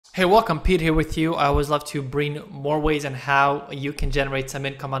Hey, welcome. Pete here with you. I always love to bring more ways on how you can generate some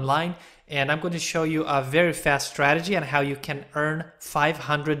income online. And I'm going to show you a very fast strategy on how you can earn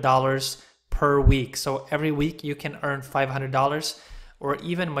 $500 per week. So every week you can earn $500 or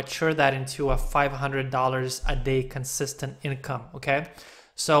even mature that into a $500 a day consistent income. Okay.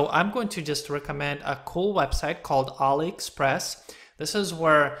 So I'm going to just recommend a cool website called AliExpress. This is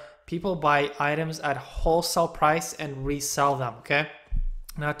where people buy items at wholesale price and resell them. Okay.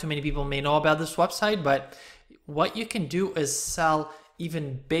 Not too many people may know about this website, but what you can do is sell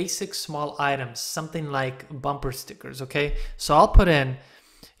even basic small items, something like bumper stickers. Okay, so I'll put in,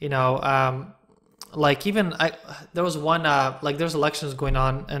 like there was one like there's elections going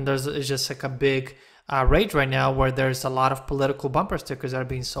on, and it's just like a big rage right now where there's a lot of political bumper stickers that are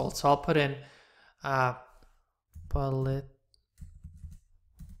being sold. So I'll put in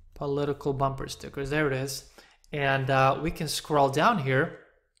political bumper stickers. There it is, and we can scroll down here.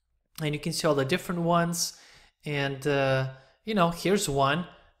 And you can see all the different ones. And, here's one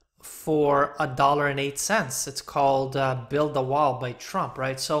for $1.08. It's called Build the Wall by Trump,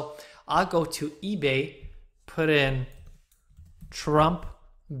 right? So I'll go to eBay, put in Trump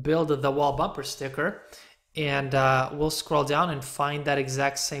Build the Wall bumper sticker, and we'll scroll down and find that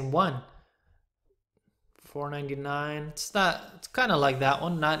exact same one. $4.99. It's kind of like that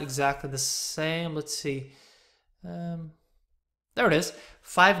one, not exactly the same. Let's see. There it is,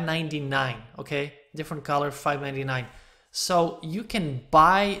 $5.99. Okay, different color, $5.99. So you can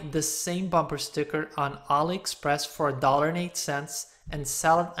buy the same bumper sticker on AliExpress for $1.08 and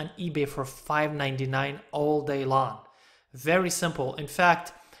sell it on eBay for $5.99 all day long. Very simple. In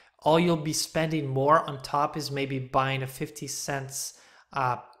fact, all you'll be spending more on top is maybe buying a 50 cents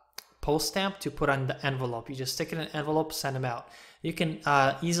post stamp to put on the envelope. You just stick it in an envelope, send them out. You can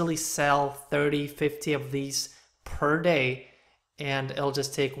easily sell 30, 50 of these per day, and it'll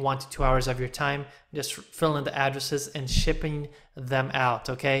just take 1 to 2 hours of your time, just filling in the addresses and shipping them out.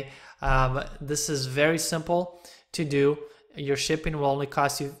 Okay, this is very simple to do. Your shipping will only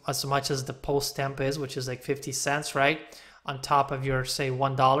cost you as much as the post stamp is, which is like 50 cents, right? On top of your, say,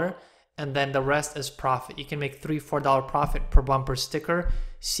 $1, and then the rest is profit. You can make $3, $4 profit per bumper sticker.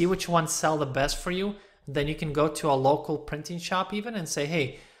 See which ones sell the best for you. Then you can go to a local printing shop even and say,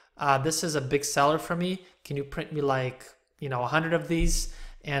 hey, this is a big seller for me. Can you print me like 100 of these?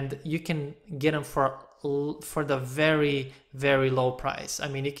 And you can get them for the very, very low price. I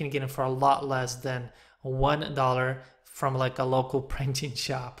mean, you can get them for a lot less than $1 from like a local printing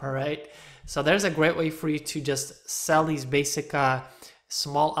shop. All right. So there's a great way for you to just sell these basic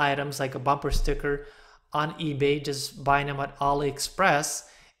small items like a bumper sticker on eBay, just buying them at AliExpress.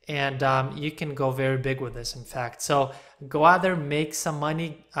 And you can go very big with this, in fact. So go out there, make some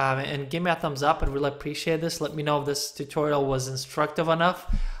money, and give me a thumbs up. I'd really appreciate this. Let me know if this tutorial was instructive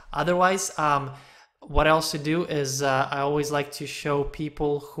enough. Otherwise, what I also do is I always like to show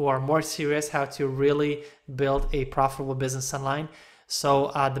people who are more serious how to really build a profitable business online.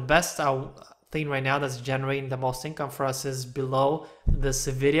 So the best thing right now that's generating the most income for us is below this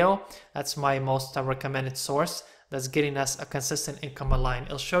video. That's my most recommended source that's getting us a consistent income online.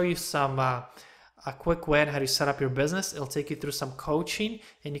 It'll show you some a quick way on how to set up your business. It'll take you through some coaching,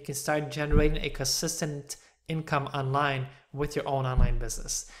 and you can start generating a consistent income online with your own online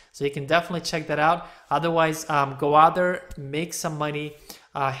business. So you can definitely check that out. Otherwise, go out there, make some money,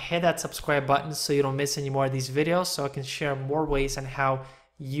 hit that subscribe button so you don't miss any more of these videos, so I can share more ways on how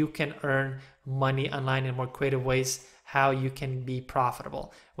you can earn money online in more creative ways, how you can be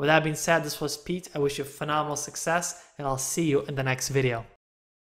profitable. With that being said, this was Pete. I wish you phenomenal success, and I'll see you in the next video.